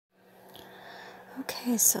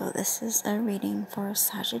Okay, so this is a reading for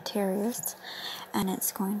Sagittarius, and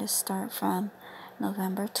it's going to start from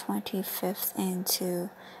November 25th into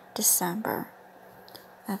December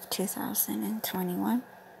of 2021.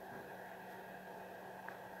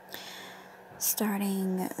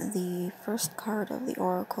 Starting the first card of the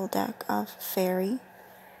Oracle deck of Fairy,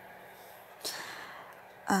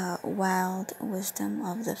 Wild Wisdom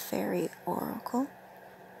of the Fairy Oracle.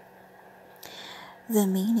 The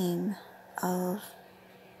meaning of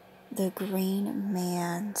the Green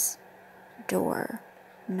Man's Door,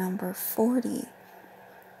 number 40.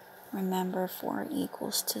 Remember, 4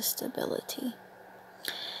 equals to stability.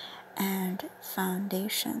 And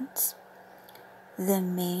foundations. The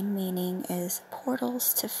main meaning is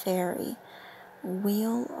portals to fairy,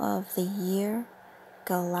 wheel of the year,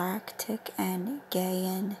 galactic and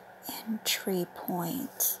Gaian entry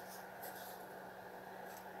points.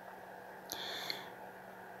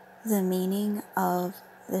 The meaning of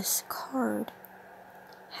this card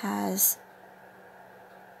has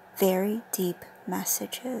very deep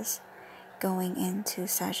messages going into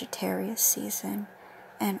Sagittarius season,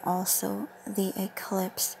 and also the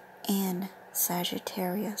eclipse in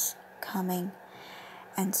Sagittarius coming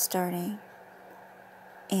and starting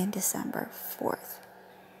in December 4th.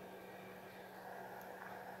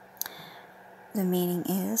 The meaning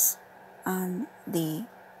is, on the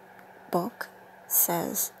book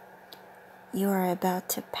says, you are about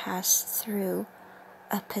to pass through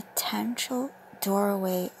a potential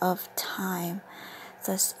doorway of time,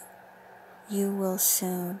 thus you will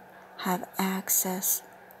soon have access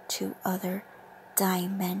to other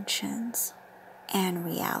dimensions and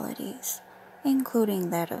realities, including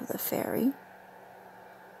that of the fairy.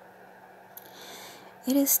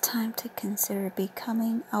 It is time to consider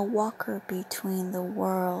becoming a walker between the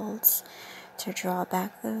worlds, to draw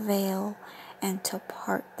back the veil and to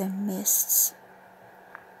part the mists.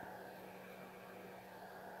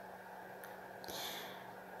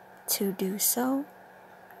 To do so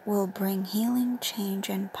will bring healing, change,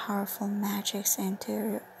 and powerful magics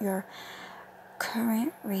into your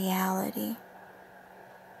current reality.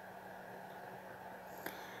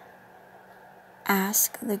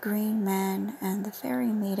 Ask the Green Man and the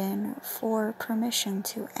Fairy Maiden for permission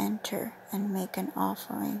to enter and make an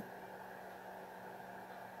offering.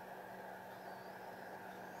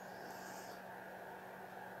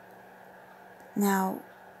 Now,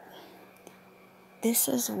 this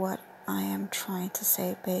is what I am trying to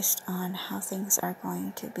say based on how things are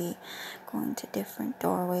going to be, going to different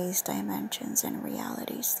doorways, dimensions, and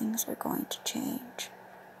realities. Things are going to change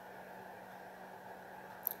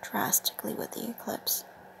drastically with the eclipse.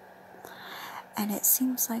 And it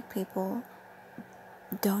seems like people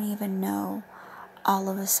don't even know all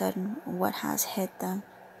of a sudden what has hit them.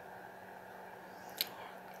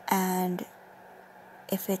 And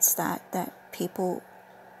if it's that people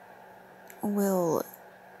will,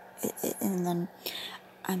 and then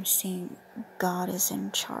I'm seeing God is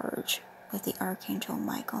in charge with the Archangel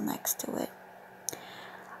Michael next to it.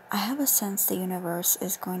 I have a sense the universe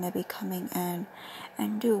is going to be coming in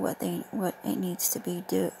and do what it needs to be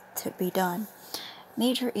done.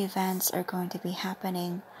 Major events are going to be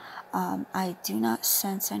happening. I do not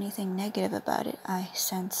sense anything negative about it. I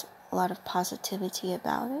sense a lot of positivity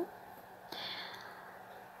about it.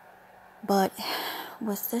 But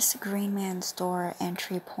with this Green Man's Door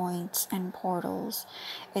entry points and portals,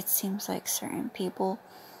 it seems like certain people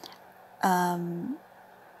don't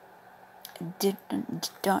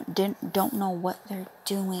know what they're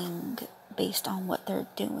doing based on what they're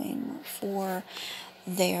doing for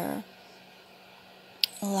their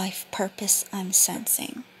life purpose. I'm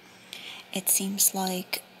sensing it seems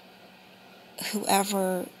like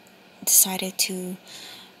whoever decided to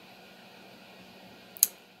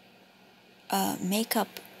make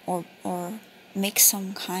up or make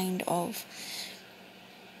some kind of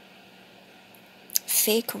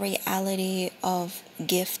fake reality of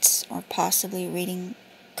gifts, or possibly reading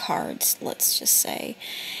cards, let's just say,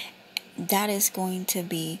 that is going to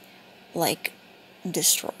be like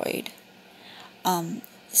destroyed.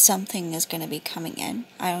 Something is going to be coming in.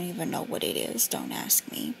 I don't even know what it is. Don't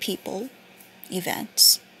ask me. People,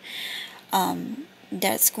 events.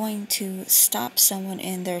 That's going to stop someone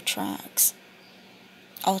in their tracks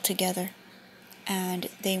altogether, and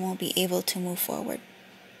they won't be able to move forward.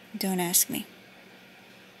 Don't ask me.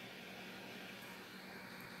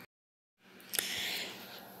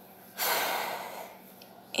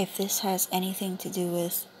 If this has anything to do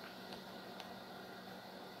with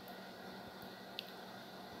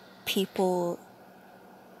people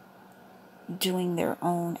doing their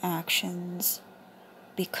own actions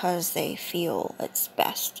because they feel it's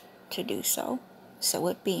best to do so, so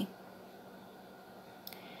it be.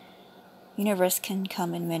 Universe can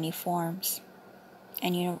come in many forms,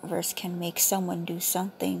 and universe can make someone do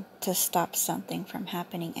something to stop something from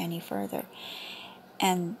happening any further.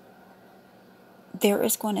 And there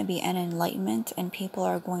is going to be an enlightenment, and people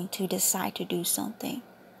are going to decide to do something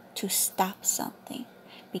to stop something,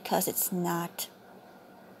 because it's not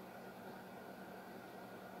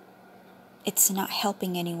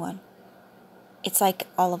helping anyone. It's like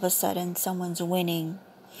all of a sudden someone's winning,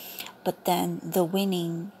 but then the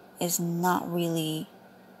winning is not really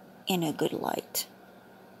in a good light.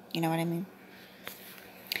 You know what I mean?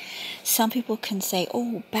 Some people can say,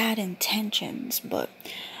 oh, bad intentions, but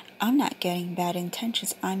I'm not getting bad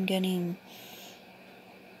intentions. I'm getting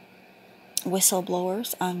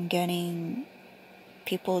whistleblowers. I'm getting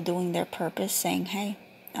people doing their purpose, saying, hey,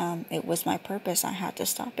 it was my purpose. I had to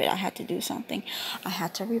stop it. I had to do something. I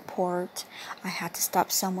had to report. I had to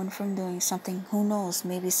stop someone from doing something. Who knows?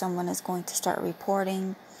 Maybe someone is going to start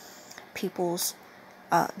reporting people's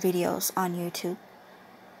videos on YouTube.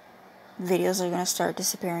 Videos are going to start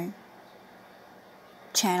disappearing.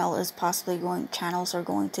 Channels are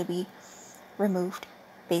going to be removed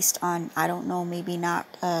based on, I don't know, maybe not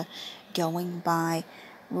going by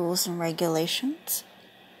rules and regulations.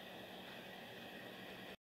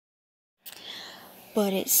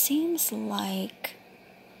 But it seems like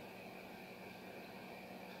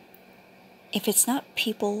if it's not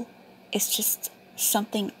people, it's just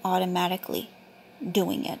something automatically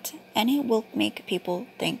doing it. And it will make people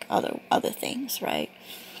think other things, right?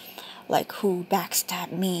 Like who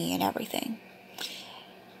backstabbed me and everything.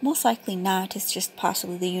 Most likely not. It's just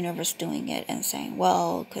possibly the universe doing it and saying,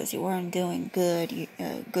 well, because you weren't doing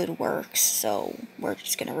good works, so we're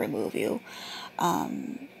just going to remove you.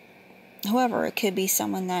 However, it could be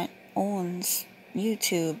someone that owns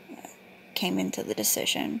YouTube came into the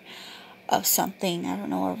decision of something, I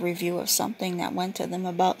don't know, a review of something that went to them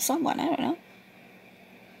about someone, I don't know.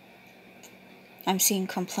 I'm seeing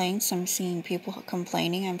complaints, I'm seeing people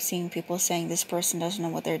complaining, I'm seeing people saying this person doesn't know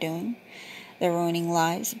what they're doing, they're ruining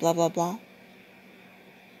lives, blah, blah, blah.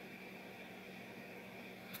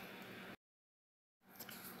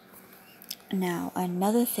 Now,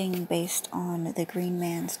 another thing based on the green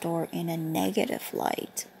man's door in a negative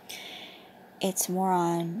light, it's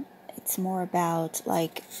more about,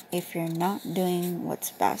 like, if you're not doing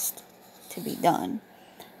what's best to be done,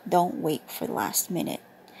 don't wait for the last minute.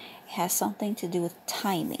 It has something to do with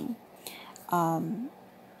timing. I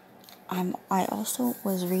also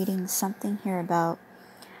was reading something here about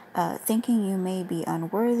thinking you may be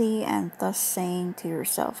unworthy, and thus saying to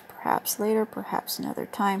yourself, perhaps later, perhaps another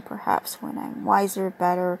time, perhaps when I'm wiser,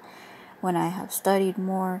 better, when I have studied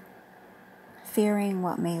more, fearing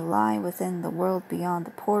what may lie within the world beyond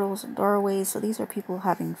the portals and doorways. So these are people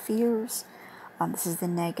having fears. This is the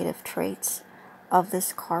negative traits of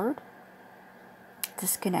this card.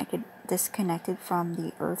 Disconnected from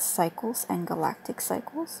the earth cycles and galactic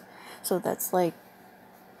cycles. So that's like,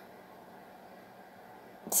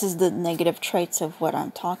 this is the negative traits of what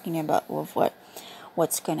I'm talking about, of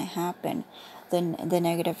what's going to happen. The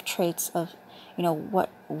negative traits of,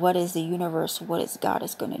 what is the universe, what is God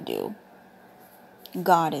is going to do.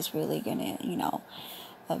 God is really going to,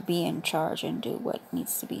 be in charge and do what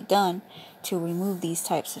needs to be done to remove these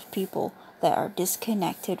types of people that are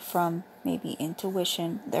disconnected from maybe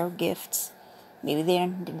intuition, their gifts. Maybe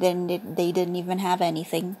they didn't even have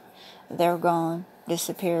anything. They're gone,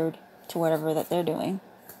 disappeared to whatever that they're doing.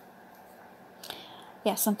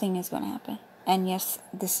 Yeah, something is going to happen. And yes,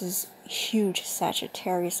 this is huge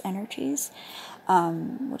Sagittarius energies,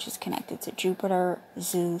 which is connected to Jupiter,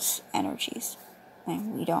 Zeus energies.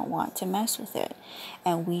 And we don't want to mess with it.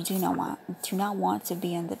 And we do not want to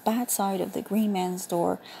be on the bad side of the green man's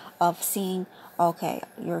door of seeing, okay,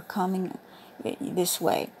 you're coming this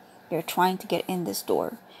way. You're trying to get in this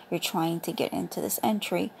door. You're trying to get into this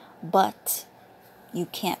entry, but you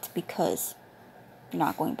can't because you're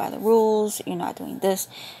not going by the rules. You're not doing this.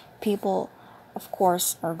 People, of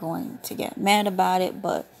course, are going to get mad about it,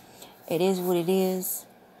 but it is what it is.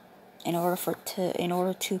 In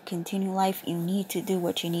order to continue life, you need to do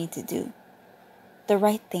what you need to do. The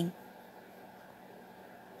right thing.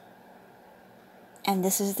 And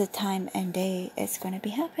this is the time and day it's going to be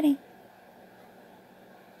happening.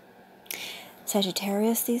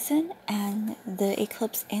 Sagittarius season and the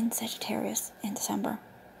eclipse in Sagittarius in December.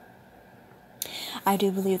 I do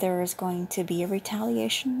believe there is going to be a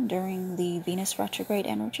retaliation during the Venus retrograde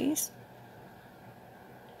energies.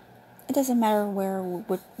 It doesn't matter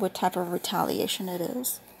what type of retaliation it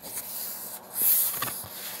is.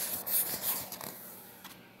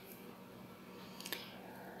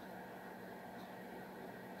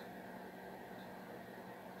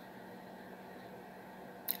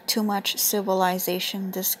 Too much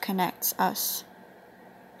civilization disconnects us.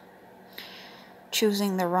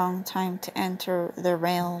 Choosing the wrong time to enter the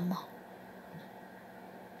realm.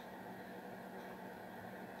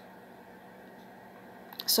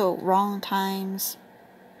 So wrong times,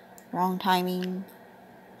 wrong timing.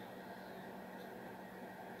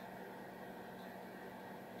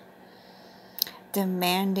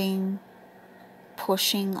 Demanding,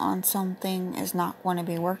 pushing on something is not going to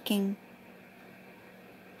be working.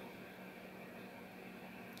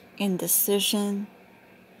 Indecision.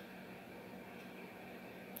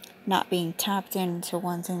 Not being tapped into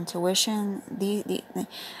one's intuition.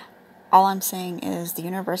 All I'm saying is the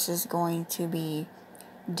universe is going to be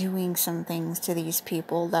doing some things to these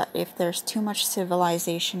people that if there's too much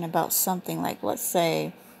civilization about something, like let's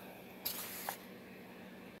say,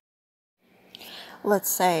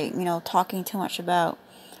 talking too much about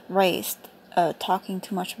race, talking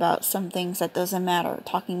too much about some things that doesn't matter,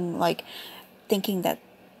 thinking that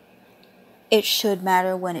it should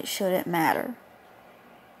matter when it shouldn't matter.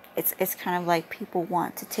 It's kind of like people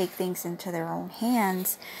want to take things into their own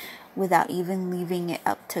hands without even leaving it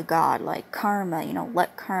up to God, like karma,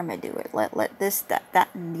 let karma do it. Let this, that,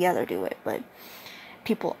 and the other do it. But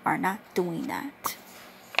people are not doing that.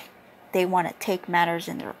 They want to take matters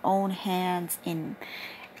in their own hands,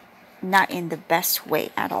 not in the best way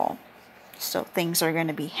at all. So things are going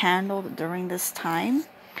to be handled during this time.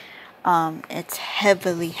 It's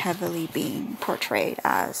heavily being portrayed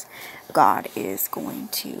as God is going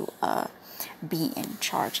to be in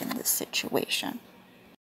charge in this situation.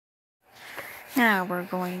 Now we're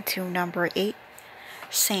going to number 8,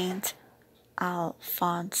 Saint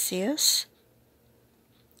Alphonsus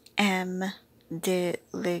M. de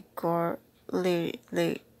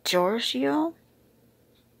Giorgio.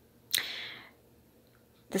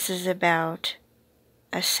 This is about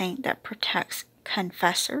a saint that protects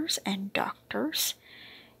confessors and doctors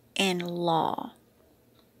in law.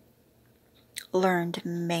 Learned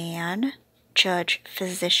man, judge,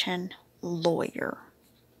 physician, lawyer.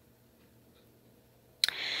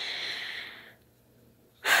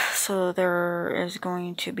 So there is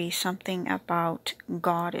going to be something about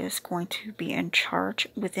God is going to be in charge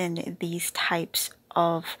within these types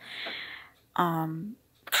of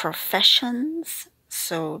professions.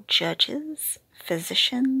 So judges,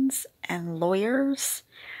 physicians, and lawyers.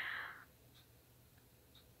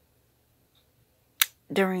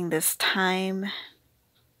 During this time,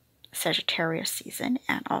 Sagittarius season,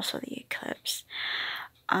 and also the eclipse.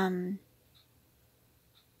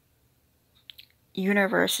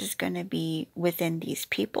 Universe is going to be within these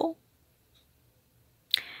people.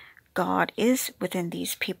 God is within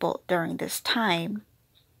these people during this time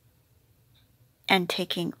and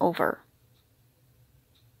taking over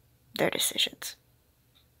their decisions.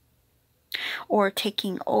 Or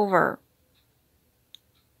taking over,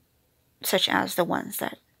 such as the ones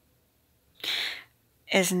that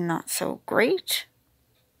is not so great,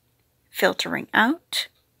 filtering out,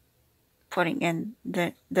 putting in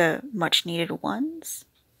the much needed ones.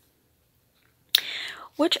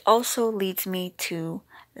 Which also leads me to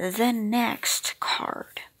the next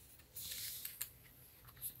card.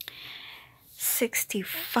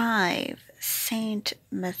 65, Saint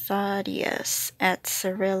Methodius et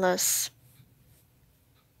Cyrillus.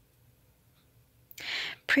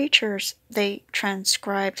 Preachers, they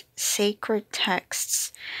transcribed sacred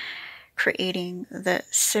texts, creating the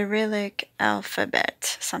Cyrillic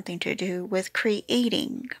alphabet, something to do with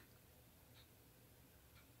creating.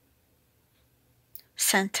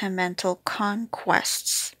 Sentimental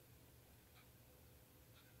conquests.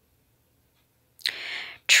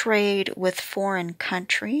 Trade with foreign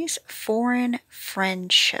countries, foreign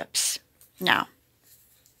friendships. Now,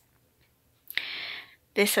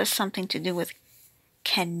 this has something to do with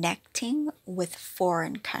connecting with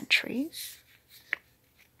foreign countries.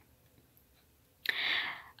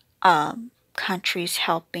 Countries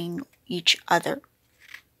helping each other.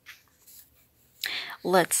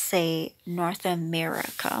 Let's say North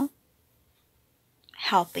America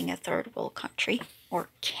helping a third world country, or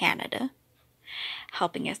Canada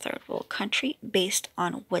helping a third world country based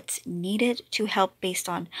on what's needed to help, based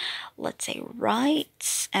on, let's say,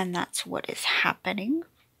 rights, and that's what is happening.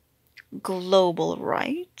 Global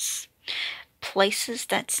rights, places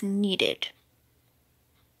that's needed,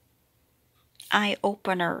 eye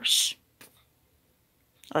openers.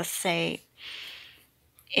 Let's say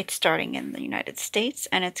it's starting in the United States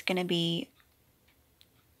and it's going to be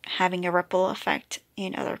having a ripple effect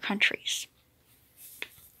in other countries.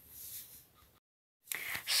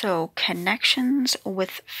 So connections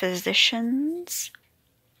with physicians,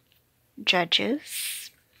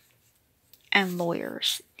 judges, and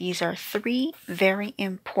lawyers. These are three very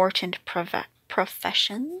important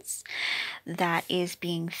professions that is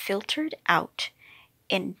being filtered out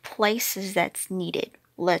in places that's needed.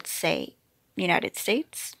 Let's say United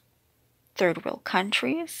States, third world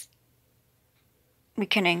countries. We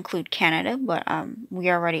can include Canada, but we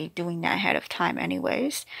are already doing that ahead of time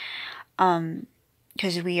anyways.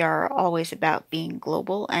 Because we are always about being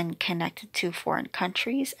global and connected to foreign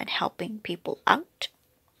countries and helping people out.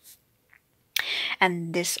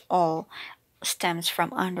 And this all stems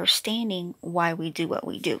from understanding why we do what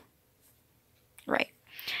we do, right?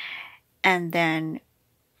 And then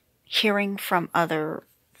hearing from other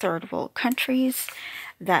third world countries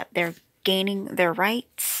that they're gaining their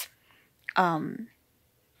rights,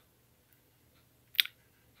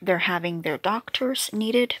 they're having their doctors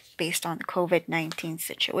needed based on the COVID-19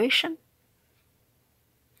 situation,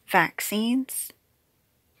 vaccines.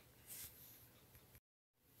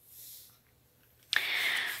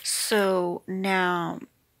 So now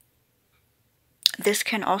this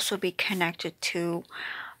can also be connected to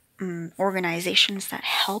organizations that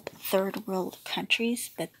help third world countries,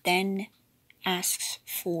 but then asks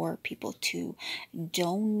for people to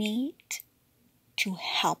donate to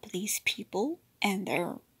help these people and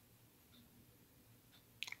their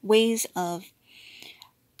ways of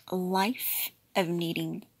life of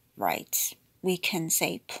needing rights. We can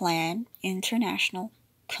say Plan International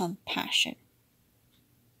Compassion.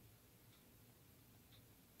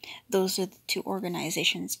 Those are the two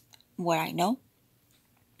organizations what I know.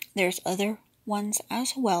 There's other ones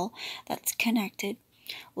as well that's connected.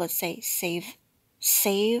 Let's say Save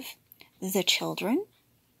the Children.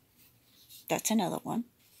 That's another one.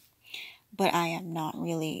 But I am not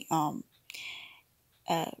really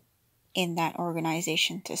in that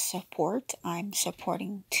organization to support. I'm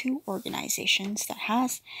supporting two organizations that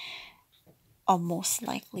has a most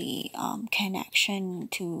likely connection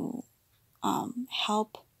to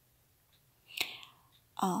help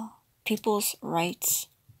people's rights.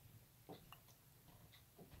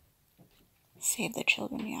 Save the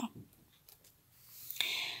Children, yeah.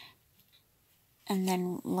 And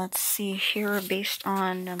then let's see here, based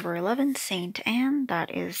on number 11, Saint Anne,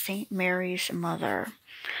 that is Saint Mary's mother.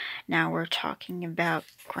 Now we're talking about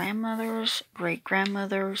grandmothers,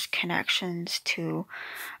 great-grandmothers, connections to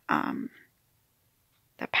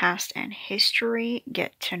the past and history.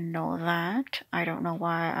 Get to know that. I don't know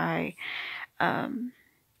why I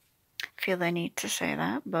feel the need to say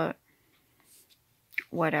that, but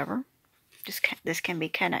whatever. This can be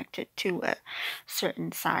connected to a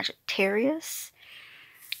certain Sagittarius,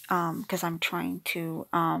 because I'm trying to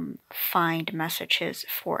find messages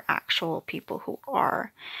for actual people who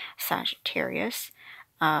are Sagittarius.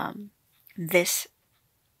 This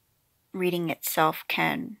reading itself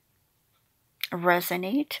can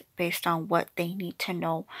resonate based on what they need to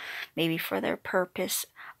know, maybe for their purpose,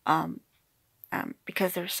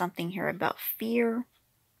 because there's something here about fear,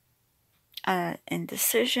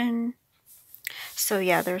 indecision. So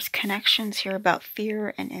yeah, there's connections here about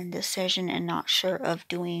fear and indecision and not sure of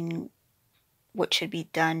doing what should be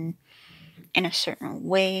done in a certain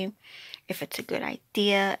way, if it's a good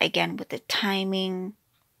idea. Again, with the timing,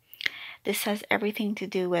 this has everything to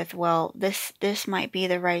do with, well, this might be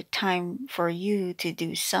the right time for you to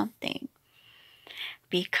do something,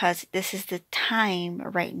 because this is the time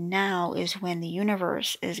right now is when the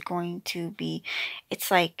universe is going to be, it's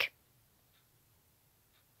like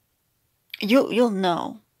you'll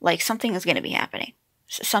know, like something is going to be happening.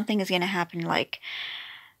 Something is going to happen, like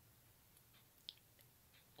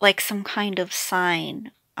some kind of sign,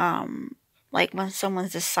 like when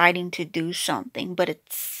someone's deciding to do something, but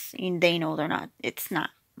they know it's not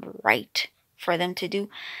right for them to do.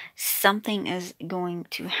 Something is going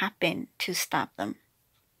to happen to stop them.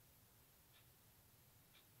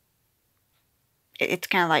 It's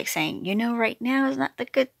kind of like saying, right now is not the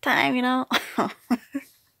good time,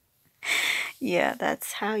 Yeah,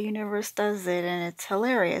 that's how universe does it, and it's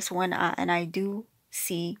hilarious when I do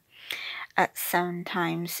see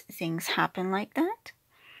sometimes things happen like that,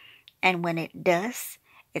 and when it does,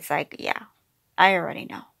 it's like, yeah, I already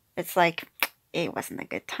know. It's like, it wasn't a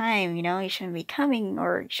good time, you shouldn't be coming,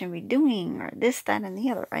 or you shouldn't be doing, or this, that, and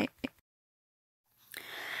the other, right?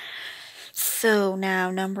 So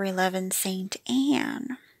now, number 11, Saint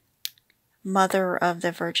Anne, Mother of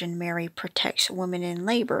the Virgin Mary, protects women in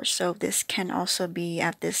labor. So this can also be,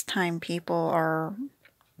 at this time, people are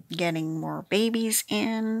getting more babies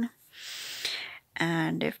in.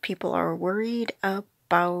 And if people are worried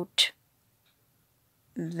about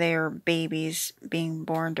their babies being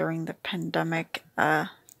born during the pandemic,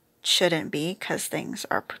 shouldn't be, because things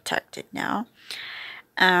are protected now.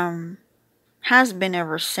 Has been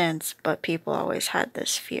ever since, but people always had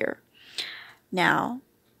this fear. Now,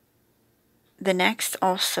 the next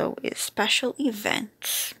also is special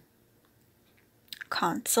events,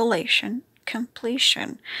 consolation,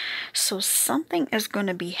 completion. So something is going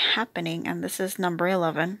to be happening, and this is number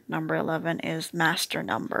 11. Number 11 is master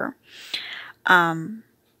number. During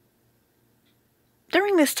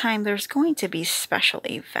this time, there's going to be special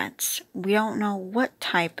events. We don't know what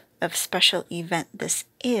type of special event this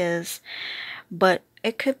is, but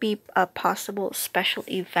it could be a possible special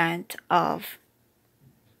event of,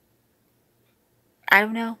 I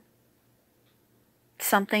don't know,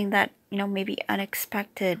 something that, maybe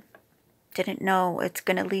unexpected. Didn't know it's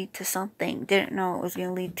going to lead to something. Didn't know it was going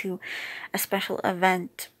to lead to a special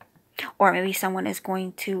event. Or maybe someone is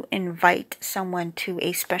going to invite someone to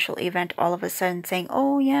a special event all of a sudden saying,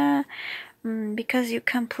 oh yeah, because you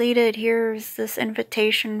completed, here's this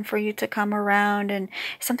invitation for you to come around, and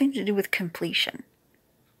something to do with completion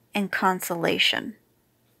and consolation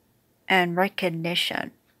and recognition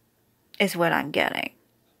is what I'm getting.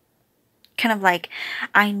 Kind of like,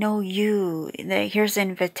 I know you, here's an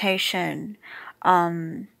invitation.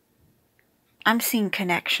 I'm seeing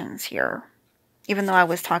connections here. Even though I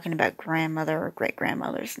was talking about grandmother or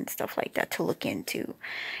great-grandmothers and stuff like that to look into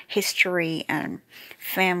history and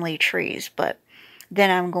family trees, but then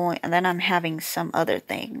I'm having some other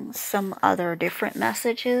things, some other different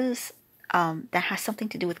messages that has something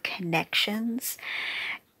to do with connections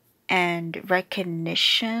and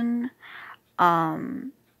recognition.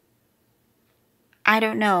 I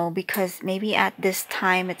don't know, because maybe at this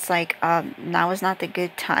time it's like now is not the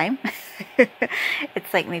good time.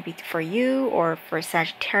 It's like maybe for you or for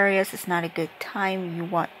Sagittarius, it's not a good time. You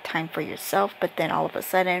want time for yourself, but then all of a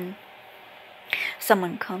sudden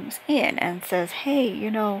someone comes in and says, hey,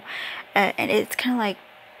 and it's kind of like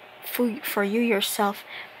for you yourself,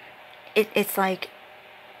 it's like,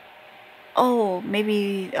 oh,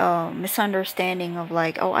 maybe misunderstanding of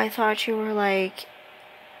like, oh, I thought you were like,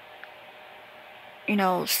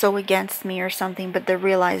 so against me or something, but the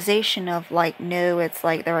realization of like, no, it's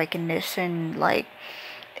like the recognition, like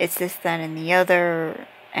it's this, that, and the other,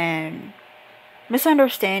 and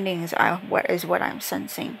misunderstandings is what I'm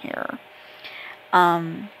sensing here.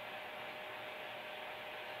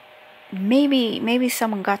 Maybe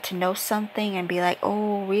someone got to know something and be like,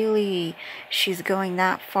 oh, really, she's going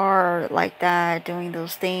that far like that, doing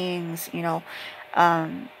those things,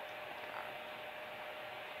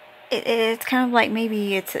 it's kind of like,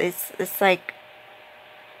 maybe it's like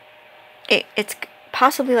it's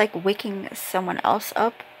possibly like waking someone else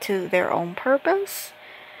up to their own purpose,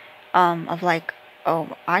 of like,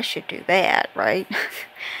 oh, I should do that, right?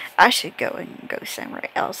 I should go somewhere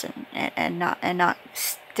else and not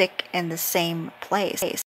stick in the same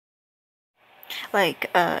place, like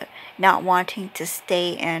not wanting to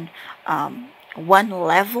stay in one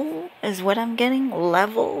level is what I'm getting.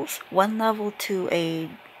 Levels, one level to a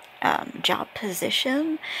job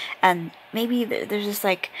position, and maybe there's this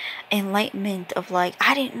like enlightenment of like,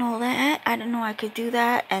 I didn't know that, I didn't know I could do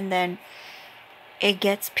that, and then it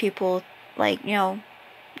gets people like,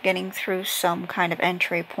 getting through some kind of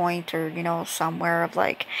entry point, or somewhere of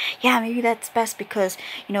like, yeah, maybe that's best because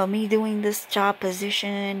me doing this job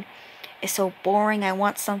position is so boring, I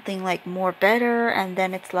want something like more better, and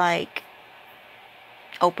then it's like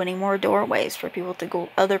opening more doorways for people to go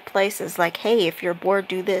other places, like, hey, if you're bored,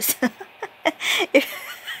 do this.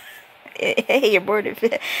 Hey, you're bored of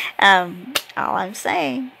it. All I'm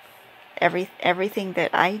saying, everything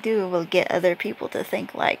that I do will get other people to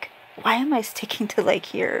think like, why am I sticking to like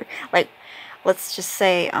here? Like, let's just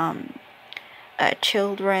say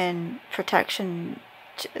children protection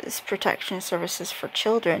services for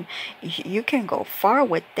children. You can go far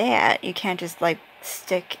with that. You can't just like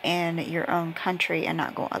stick in your own country and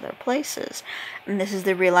not go other places. And this is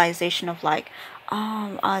the realization of like,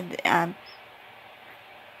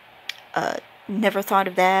 never thought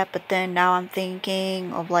of that, but then now I'm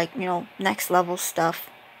thinking of like, next level stuff,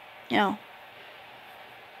 you know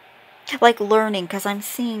like learning, because I'm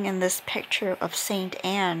seeing in this picture of Saint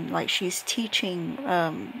Anne, like she's teaching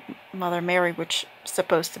Mother Mary, which is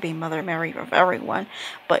supposed to be Mother Mary of everyone,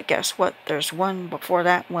 but guess what, there's one before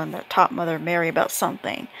that one that taught Mother Mary about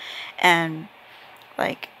something, and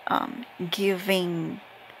like giving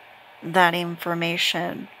that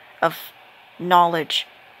information of knowledge,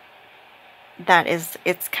 that is,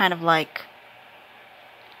 it's kind of like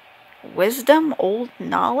wisdom, old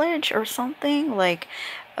knowledge or something, like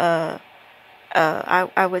I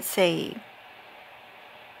would say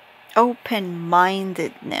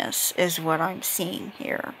open-mindedness is what I'm seeing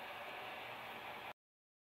here.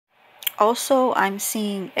 Also, I'm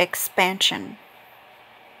seeing expansion.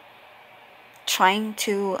 Trying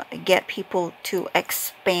to get people to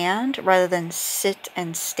expand rather than sit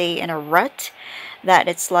and stay in a rut. That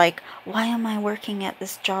it's like, why am I working at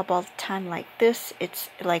this job all the time like this?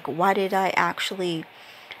 It's like, why did I actually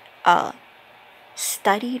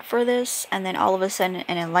studied for this? And then all of a sudden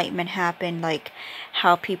an enlightenment happened, like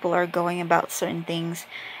how people are going about certain things,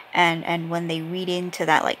 and when they read into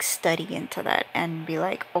that, like study into that and be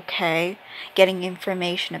like, okay, getting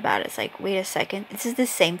information about it, it's like, wait a second, this is the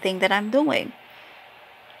same thing that I'm doing,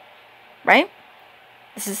 right?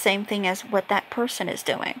 It's the same thing as what that person is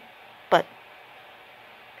doing, but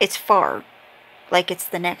it's far, like it's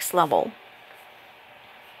the next level.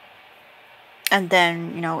 And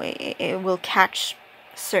then, you know, it will catch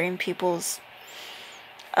certain people's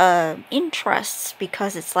interests,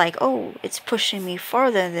 because it's like, oh, it's pushing me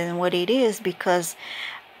farther than what it is, because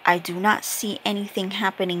I do not see anything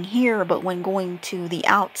happening here. But when going to the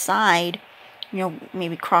outside, you know,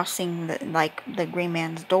 maybe crossing the, like the green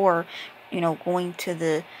man's door, you know, going to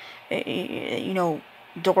the you know,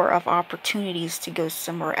 door of opportunities to go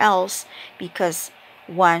somewhere else, because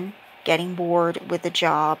one, getting bored with the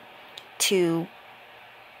job, two,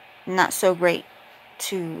 not so great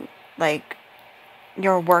to, like,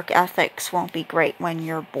 your work ethics won't be great when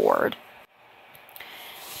you're bored.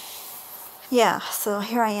 Yeah, so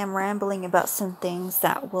here I am rambling about some things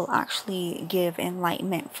that will actually give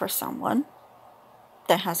enlightenment for someone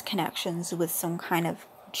that has connections with some kind of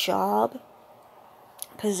job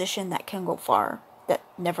position that can go far, that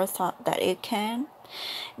never thought that it can,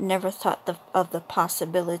 never thought of the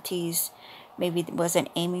possibilities, maybe wasn't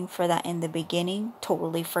aiming for that in the beginning,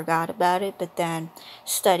 totally forgot about it, but then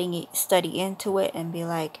study into it and be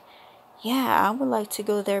like, yeah, I would like to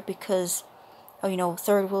go there because, you know,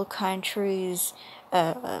 third world countries,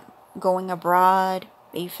 going abroad,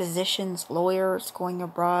 maybe physicians, lawyers going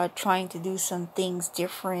abroad, trying to do some things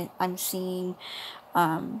different. I'm seeing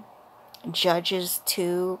judges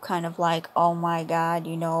too, kind of like, oh my God,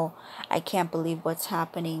 you know, I can't believe what's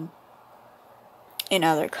happening in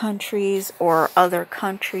other countries, or other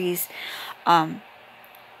countries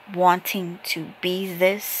wanting to be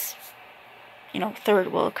this. You know,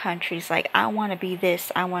 third world countries, like, I want to be this,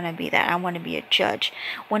 I want to be that, I want to be a judge.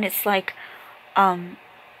 When it's like, I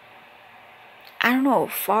don't know,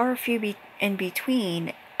 far few in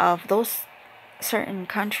between of those certain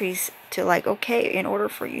countries to, like, okay, in order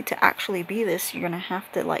for you to actually be this, you're gonna have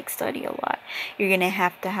to, like, study a lot. You're gonna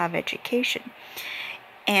have to have education.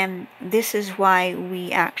 And this is why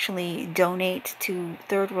we actually donate to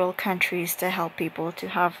third world countries, to help people to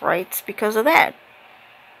have rights because of that.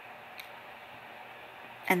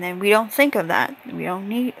 And then we don't think of that. We don't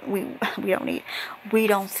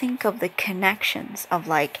think of the connections of,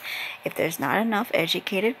 like, if there's not enough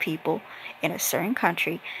educated people in a certain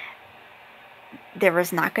country, there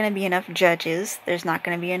is not going to be enough judges, there's not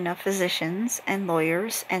going to be enough physicians and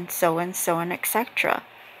lawyers and so on, etc.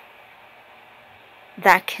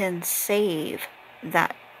 that can save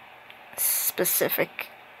that specific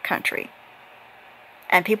country.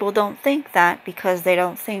 And people don't think that because they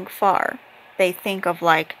don't think far. They think of,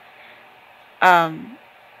 like, I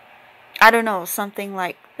don't know, something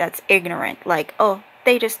like that's ignorant, like, oh,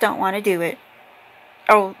 they just don't want to do it.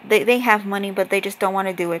 Oh, they have money, but they just don't want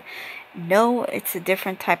to do it. No, it's a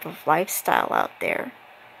different type of lifestyle out there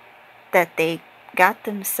that they got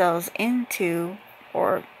themselves into,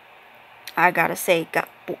 or I gotta say,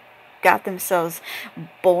 got themselves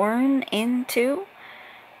born into.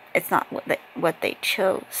 It's not what they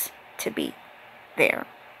chose to be there.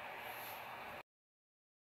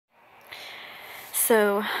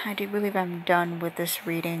 So, I do believe I'm done with this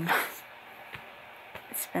reading.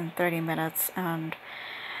 It's been 30 minutes, and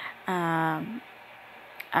I'm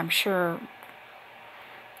sure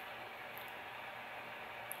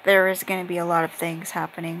there is going to be a lot of things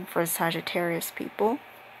happening for Sagittarius people.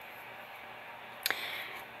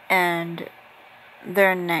 And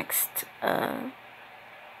their next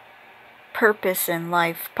purpose in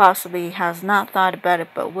life possibly has not thought about it,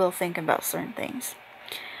 but will think about certain things.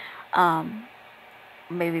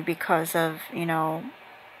 Maybe because of, you know,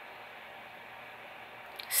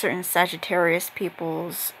 certain Sagittarius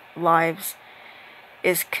people's lives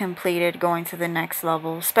is completed, going to the next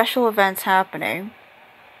level, special events happening,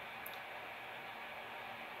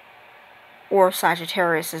 or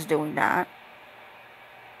Sagittarius is doing that.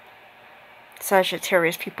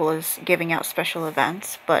 Sagittarius people is giving out special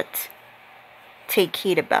events, but take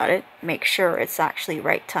heed about it. Make sure it's actually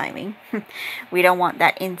right timing. We don't want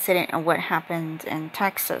that incident of what happened in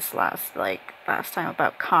Texas last time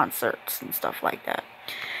about concerts and stuff like that.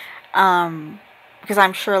 Because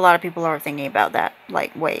I'm sure a lot of people are thinking about that.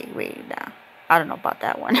 Like, wait, nah. I don't know about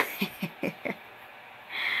that one.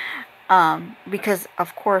 Because,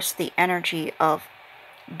 of course, the energy of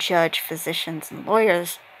judge, physicians, and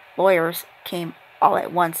lawyers came all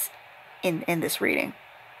at once in this reading.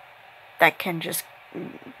 That can just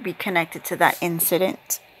be connected to that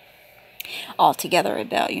incident altogether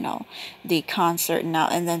about, you know, the concert.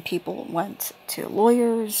 And then people went to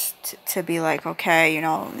lawyers to be like, okay, you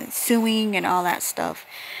know, suing and all that stuff.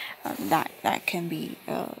 That can be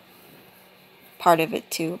part of it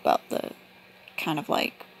too, about the kind of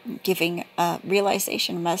like giving a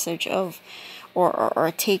realization message of, or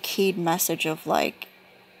a take heed message of, like,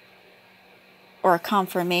 or a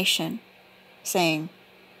confirmation saying,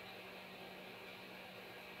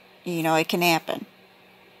 you know, it can happen.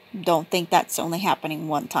 Don't think that's only happening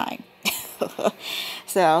one time.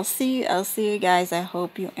 So I'll see you guys. I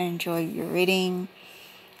hope you enjoy your reading.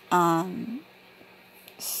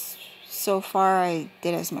 So far I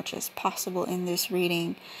did as much as possible in this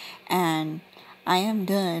reading, and I am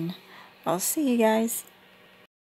done. I'll see you guys.